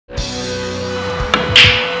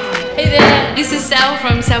This is Sal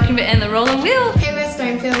from Sal Kimbett and the Rolling Wheel. Hey, we're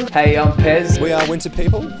Stonefield. Hey, I'm Pez. We are Winter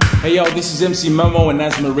People. Hey yo, this is MC Momo and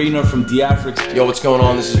Naz Marino from Diafrix. Yo, what's going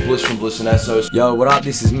on? This is Bliss from Bliss and Essos. Yo, what up?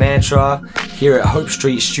 This is Mantra here at Hope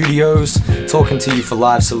Street Studios, talking to you for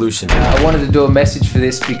Live Solution. I wanted to do a message for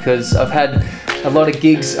this because I've had a lot of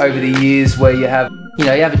gigs over the years where you have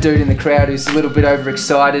a dude in the crowd who's a little bit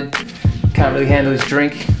overexcited, can't really handle his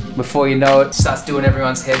drink. Before you know it, starts doing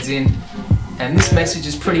everyone's heads in. And this message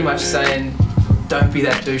is pretty much saying, don't be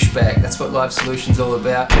that douchebag. That's what Live Solution's all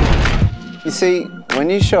about. You see,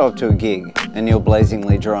 when you show up to a gig and you're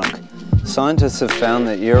blazingly drunk, scientists have found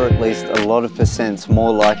that you're at least a lot of percents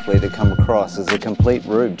more likely to come across as a complete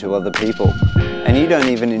rube to other people, and you don't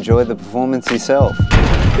even enjoy the performance yourself.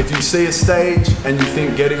 If you see a stage and you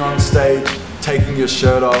think getting on stage, taking your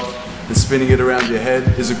shirt off and spinning it around your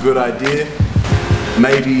head is a good idea,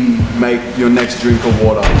 maybe make your next drink of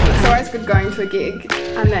water. It's always good going to a gig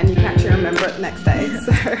and then you can actually remember it the next day.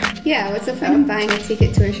 So yeah, what's the point of buying a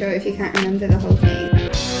ticket to a show if you can't remember the whole thing?